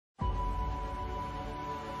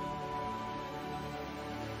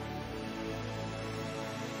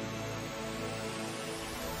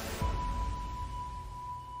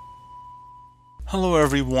Hello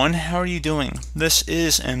everyone, how are you doing? This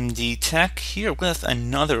is MD Tech here with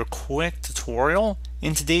another quick tutorial.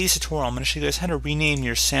 In today's tutorial, I'm going to show you guys how to rename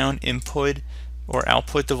your sound input or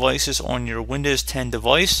output devices on your Windows 10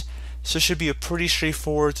 device. So it should be a pretty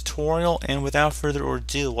straightforward tutorial, and without further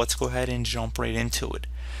ado, let's go ahead and jump right into it.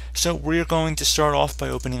 So we're going to start off by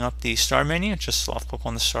opening up the Start menu. Just left click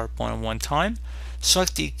on the Start button one time.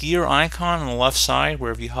 Select the gear icon on the left side.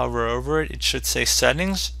 Wherever you hover over it, it should say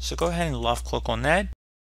Settings. So go ahead and left click on that.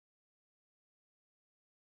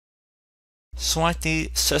 Select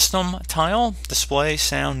the System tile, Display,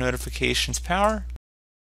 Sound, Notifications, Power.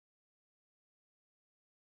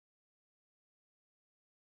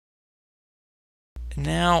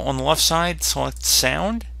 Now on the left side, select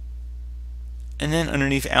Sound. And then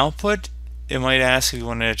underneath Output, it might ask if you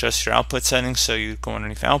want to adjust your output settings. So you go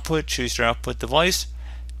underneath Output, choose your output device,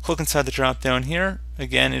 click inside the drop down here.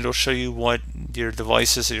 Again, it'll show you what your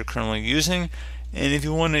devices that you're currently using. And if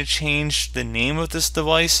you want to change the name of this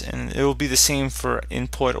device, and it will be the same for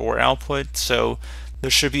input or output, so there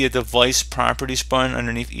should be a device properties button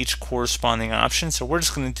underneath each corresponding option. So we're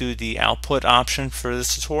just going to do the output option for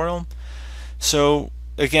this tutorial. So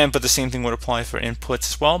again, but the same thing would apply for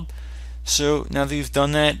inputs as well. So now that you've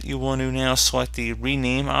done that, you want to now select the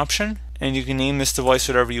rename option, and you can name this device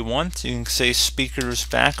whatever you want. You can say speakers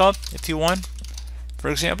backup if you want,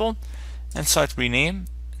 for example, and select rename.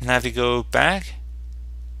 Now if you go back,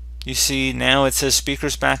 you see now it says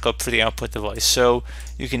speakers backup for the output device. So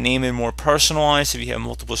you can name it more personalized. If you have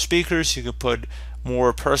multiple speakers, you can put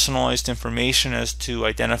more personalized information as to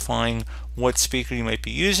identifying what speaker you might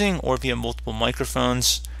be using, or if you have multiple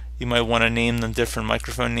microphones, you might want to name them different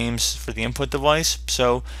microphone names for the input device.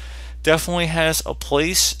 So definitely has a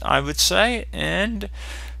place, I would say, and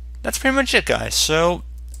that's pretty much it, guys. So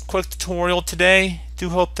quick tutorial today. Do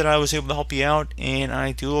hope that I was able to help you out, and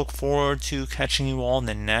I do look forward to catching you all in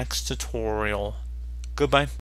the next tutorial. Goodbye.